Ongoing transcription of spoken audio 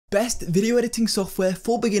Best video editing software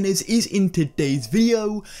for beginners is in today's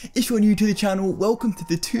video. If you're new to the channel, welcome to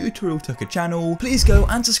the TutorialTucker channel. Please go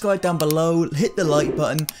and subscribe down below, hit the like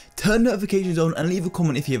button, turn notifications on and leave a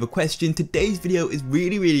comment if you have a question. Today's video is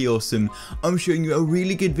really awesome. I'm showing you a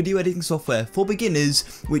really good video editing software for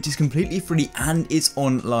beginners which is completely free and it's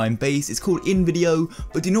online based. It's called invideo,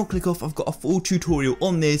 but do not click off, I've got a full tutorial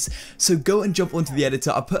on this, so go and jump onto the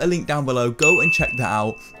editor. I put a link down below, go and check that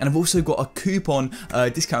out, and I've also got a coupon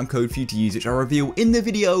discount code for you to use which I'll reveal in the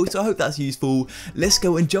video, so I hope that's useful. Let's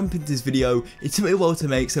go and jump into this video. It took me a while to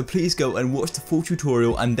make, so please go and watch the full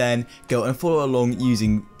tutorial and then go and follow along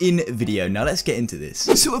using invideo. Now let's get into this.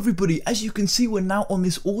 So everybody, as you can see, we're now on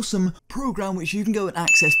this awesome program which you can go and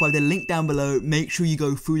access by the link down below. Make sure you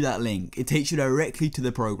go through that link, it takes you directly to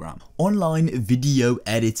the program. Online video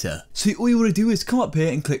editor. So all you want to do is come up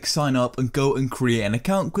here and click sign up and go and create an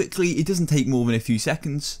account quickly. It doesn't take more than a few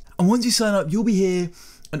seconds, and once you sign up you'll be here.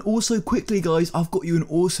 And also quickly guys, I've got you an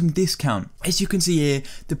awesome discount. As you can see here,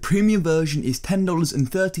 the premium version is $10 and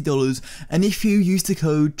 $30, and if you use the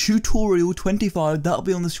code tutorial25, that'll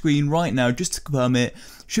be on the screen right now just to confirm it,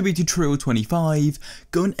 should be tutorial25,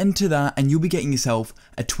 go and enter that and you'll be getting yourself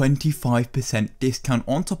a 25% discount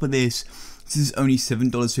on top of this. This is only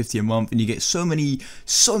 $7.50 a month and you get so many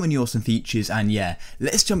awesome features. And yeah,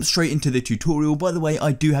 let's jump straight into the tutorial. By the way,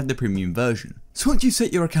 I do have the premium version. So once you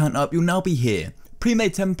set your account up, you'll now be here.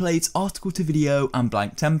 Pre-made templates, article to video and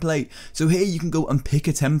blank template. So here you can go and pick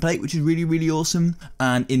a template which is really awesome,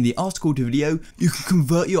 and in the article to video you can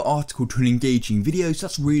convert your article to an engaging video, so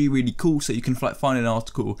that's really cool. So you can find an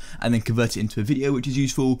article and then convert it into a video, which is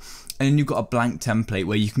useful. And then you've got a blank template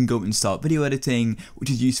where you can go and start video editing,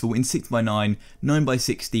 which is useful in 6x9,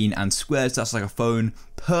 9x16 and squares. That's like a phone.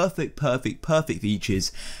 Perfect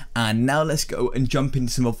features. And now let's go and jump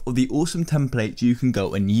into some of the awesome templates you can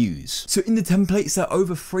go and use. So in the templates, there are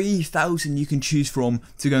over 3,000 you can choose from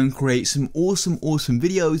to go and create some awesome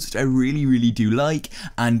videos, which I really do like,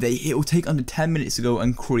 and it will take under 10 minutes to go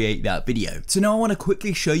and create that video. So now I want to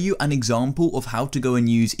quickly show you an example of how to go and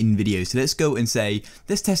use invideo. So let's go and say,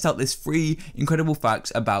 let's test out this free incredible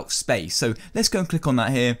facts about space. So let's go and click on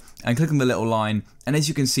that here and click on the little line. And as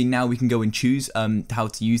you can see now, we can go and choose how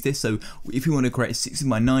to use this. So if we want to create a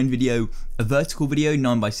 16x9 video, a vertical video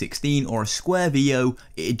 9x16, or a square video,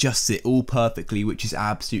 it adjusts it all perfectly, which is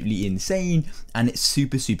absolutely insane and it's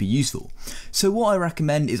super useful. So what I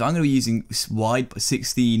recommend is I'm going to be using wide by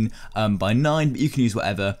 16 by 9, but you can use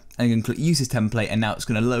whatever. And you can click use this template and now it's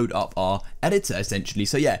going to load up our editor essentially.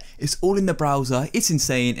 So yeah, it's all in the browser, it's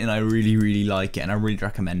insane, and I really like it and I really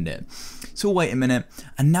recommend it. So wait a minute,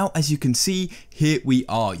 and now as you can see, here we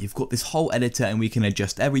are. You've got this whole editor and we can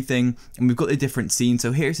adjust everything, and we've got the different scenes.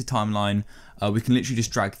 So here's the timeline. We can literally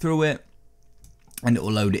just drag through it and it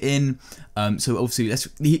will load it in. So obviously this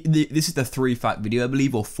is the 3-fact video, I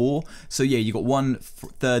believe, or 4. So yeah, you've got one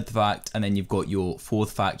third fact and then you've got your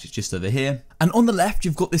 4th fact, it's just over here. And on the left,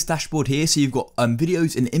 you've got this dashboard here. So you've got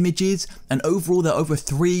videos and images, and overall there are over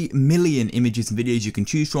 3 million images and videos you can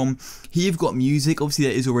choose from. Here you've got music. Obviously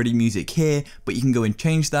there is already music here, but you can go and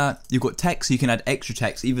change that. You've got text, so you can add extra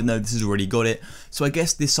text even though this has already got it. So I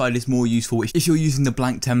guess this side is more useful if you're using the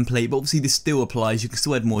blank template, but obviously this still applies. You can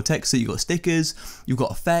still add more text. So you've got stickers, you've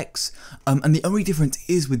got effects, and the only difference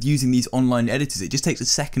is with using these online editors, it just takes a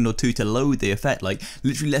second or two to load the effect, like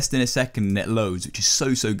literally less than a second and it loads, which is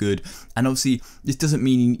so good. And obviously this doesn't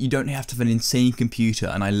mean you don't have to have an insane computer,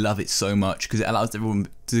 and I love it so much because it allows everyone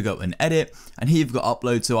to go and edit. And here you've got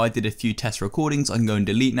upload, so I did a few test recordings I can go and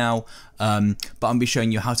delete now, but I'll be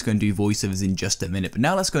showing you how to go and do voiceovers in just a minute. But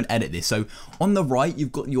now let's go and edit this. So on the right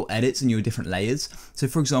you've got your edits and your different layers. So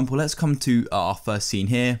for example, let's come to our first scene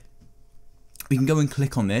here. We can go and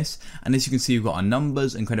click on this, and as you can see, you've got our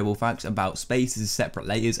numbers, incredible facts, about space, this is separate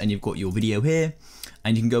layers, and you've got your video here,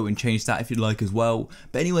 and you can go and change that if you'd like as well.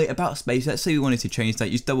 But anyway, about space, let's say we wanted to change that,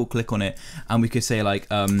 you just double click on it, and we could say like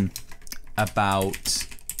about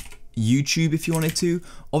YouTube if you wanted to.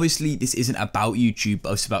 Obviously this isn't about YouTube,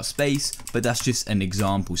 but it's about space, but that's just an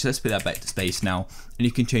example. So let's put that back to space now, and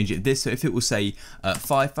you can change it to this. So if it will say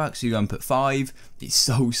 5 facts, you go and put 5. It's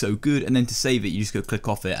so good. And then to save it, you just go click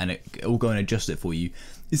off it and it will go and adjust it for you.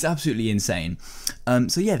 It's absolutely insane.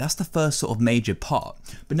 So yeah, that's the first sort of major part.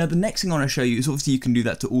 But now the next thing I want to show you is obviously you can do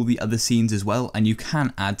that to all the other scenes as well, and you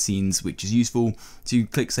can add scenes, which is useful. So you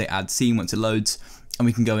click say add scene once it loads, and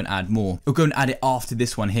we can go and add more. We'll go and add it after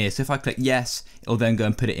this one here. So if I click yes, it'll then go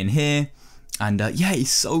and put it in here. And yeah,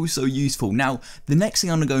 it's so useful. Now, the next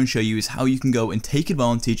thing I'm going to go and show you is how you can go and take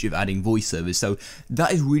advantage of adding voiceovers. So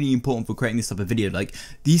that is really important for creating this type of video. Like,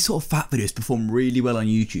 these sort of fat videos perform really well on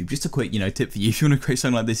YouTube. Just a quick, tip for you. If you want to create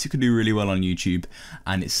something like this, you can do really well on YouTube.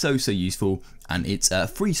 And it's so useful. And it's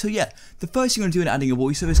free. So yeah, the first thing you're going to do in adding a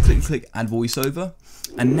voiceover is click add voiceover.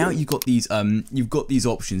 And now you've got these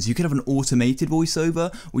options. You could have an automated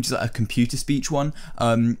voiceover, which is like a computer speech one.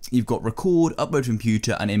 You've got record, upload from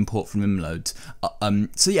computer, and import from Imloads.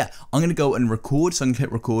 So yeah, I'm going to go and record. So I'm going to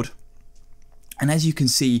click record. And as you can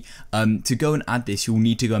see, to go and add this, you'll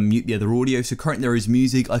need to go and mute the other audio. So currently there is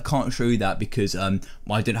music. I can't show you that because I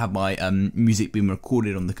don't have my music being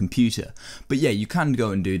recorded on the computer. But yeah, you can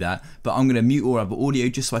go and do that. But I'm going to mute all other audio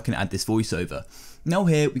just so I can add this voiceover. Now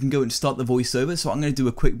here, we can go and start the voiceover. So I'm going to do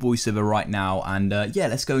a quick voiceover right now. And yeah,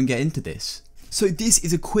 let's go and get into this. So this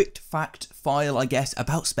is a quick fact file, I guess,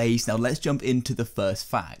 about space. Now let's jump into the first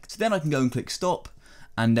fact. So then I can go and click stop.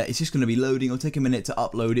 And it's just going to be loading. It'll take a minute to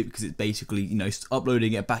upload it because it's basically,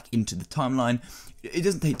 uploading it back into the timeline. It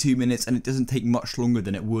doesn't take 2 minutes, and it doesn't take much longer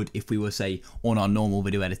than it would if we were, say, on our normal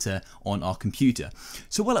video editor on our computer.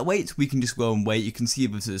 So while it waits, we can just go and wait. You can see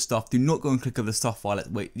other stuff. Do not go and click other stuff while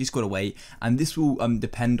it wait. You just got to wait, and this will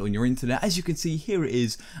depend on your internet. As you can see, here it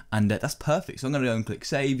is, and that's perfect. So I'm going to go and click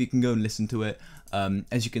save. You can go and listen to it.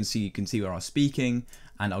 As you can see where I'm speaking,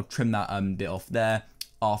 and I'll trim that bit off there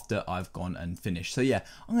after I've gone and finished. So yeah,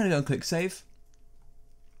 I'm going to go and click save.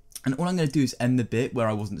 And all I'm going to do is end the bit where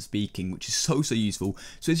I wasn't speaking, which is so useful.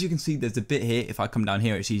 So as you can see, there's a bit here. If I come down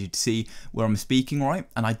here, it's easy to see where I'm speaking, right?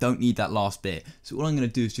 And I don't need that last bit. So all I'm going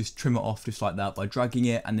to do is just trim it off just like that by dragging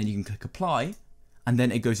it, and then you can click apply. And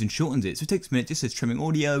then it goes and shortens it. So it takes a minute, just says trimming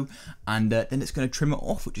audio, and then it's going to trim it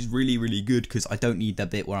off, which is really good because I don't need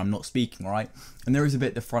that bit where I'm not speaking, right? And there is a bit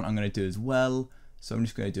at the front I'm going to do as well. So I'm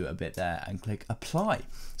just going to do it a bit there and click apply.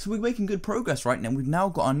 So we're making good progress right now. We've now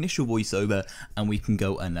got our initial voiceover, and we can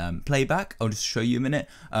go and play back. I'll just show you a minute.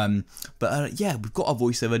 Yeah, we've got our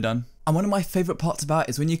voiceover done. And one of my favorite parts about it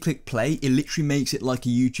is when you click play, it literally makes it like a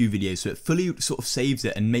YouTube video. So it fully sort of saves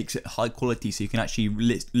it and makes it high quality, so you can actually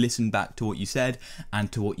listen back to what you said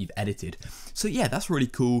and to what you've edited. So yeah, that's really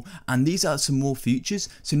cool. And these are some more features.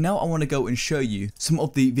 So now I want to go and show you some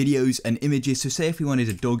of the videos and images. So say if we wanted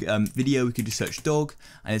a dog video, we could just search dog,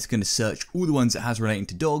 and it's going to search all the ones it has relating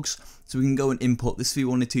to dogs. So we can go and import this if we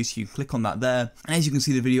wanted to, so you can click on that there. And as you can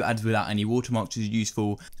see, the video adds without any watermarks, which is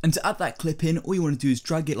useful. And to add that clip in, all you want to do is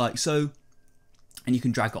drag it like so, and you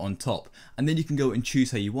can drag it on top. And then you can go and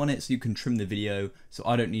choose how you want it, so you can trim the video. So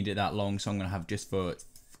I don't need it that long, so I'm going to have just for a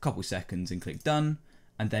couple seconds, and click done.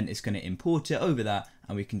 And then it's going to import it over that,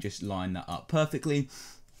 and we can just line that up perfectly.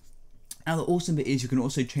 Now the awesome bit is you can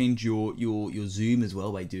also change your zoom as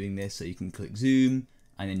well by doing this. So you can click zoom,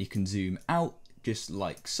 and then you can zoom out just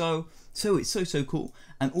like so. So it's so cool.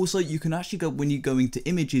 And also you can actually go, when you go into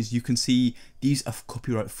images, you can see these are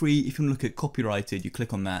copyright free. If you want to look at copyrighted, you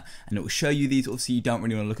click on that and it will show you these. Obviously you don't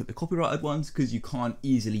really want to look at the copyrighted ones because you can't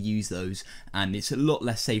easily use those, and it's a lot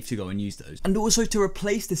less safe to go and use those. And also to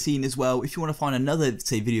replace the scene as well, if you want to find another,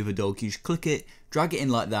 say, video of a dog, you just click it, drag it in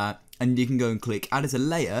like that, and you can go and click add as a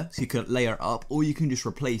layer, so you can layer it up, or you can just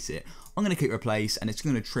replace it. I'm going to click replace, and it's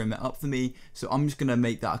going to trim it up for me. So I'm just going to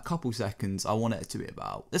make that a couple seconds. I want it to be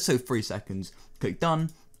about, let's say 3 seconds. Click done,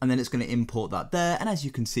 and then it's going to import that there. And as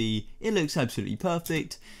you can see, it looks absolutely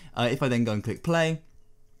perfect. If I then go and click play,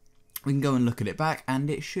 we can go and look at it back, and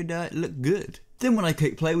it should look good. Then when I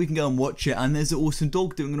click play, we can go and watch it, and there's an awesome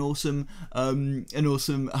dog doing an awesome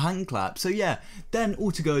hand clap. So yeah, then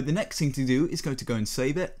all to go, the next thing to do is go and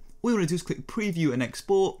save it. All you want to do is click preview and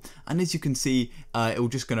export, and as you can see, it will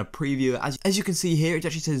just going to preview it. As you can see here, it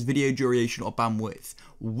actually says video duration or bandwidth,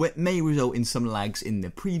 which may result in some lags in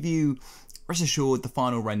the preview. Rest assured, the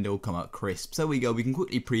final render will come out crisp. So there we go, we can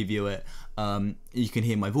quickly preview it. You can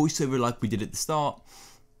hear my voiceover like we did at the start.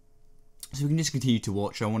 So we can just continue to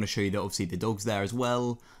watch. I want to show you that obviously the dog's there as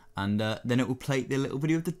well. And then it will play the little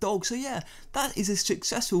video of the dog. So yeah, that is a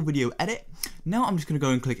successful video edit. Now I'm just going to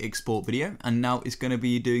go and click export video, and now it's going to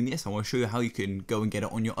be doing this. I want to show you how you can go and get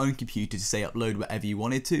it on your own computer to say upload whatever you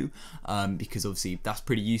wanted to, because obviously that's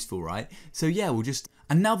pretty useful, right? So yeah,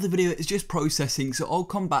 and now the video is just processing, so I'll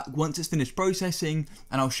come back once it's finished processing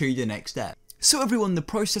and I'll show you the next step. So everyone, the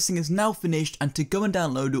processing is now finished, and to go and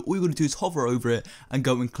download it, all you're going to do is hover over it and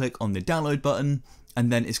go and click on the download button.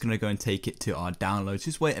 and then it's going to go and take it to our downloads.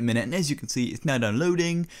 Just wait a minute, and as you can see, it's now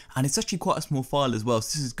downloading, and it's actually quite a small file as well,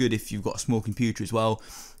 so this is good if you've got a small computer as well.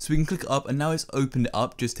 So we can click it up, and now it's opened it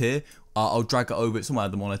up just here. I'll drag it over, it's somewhere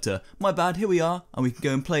on the monitor. My bad, here we are, and we can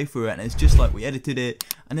go and play through it, and it's just like we edited it,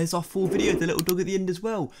 and there's our full video, the little dog at the end as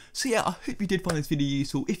well. So yeah, I hope you did find this video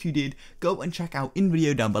useful. If you did, go and check out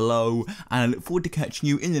invideo down below, and I look forward to catching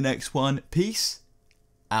you in the next one. Peace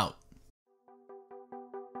out.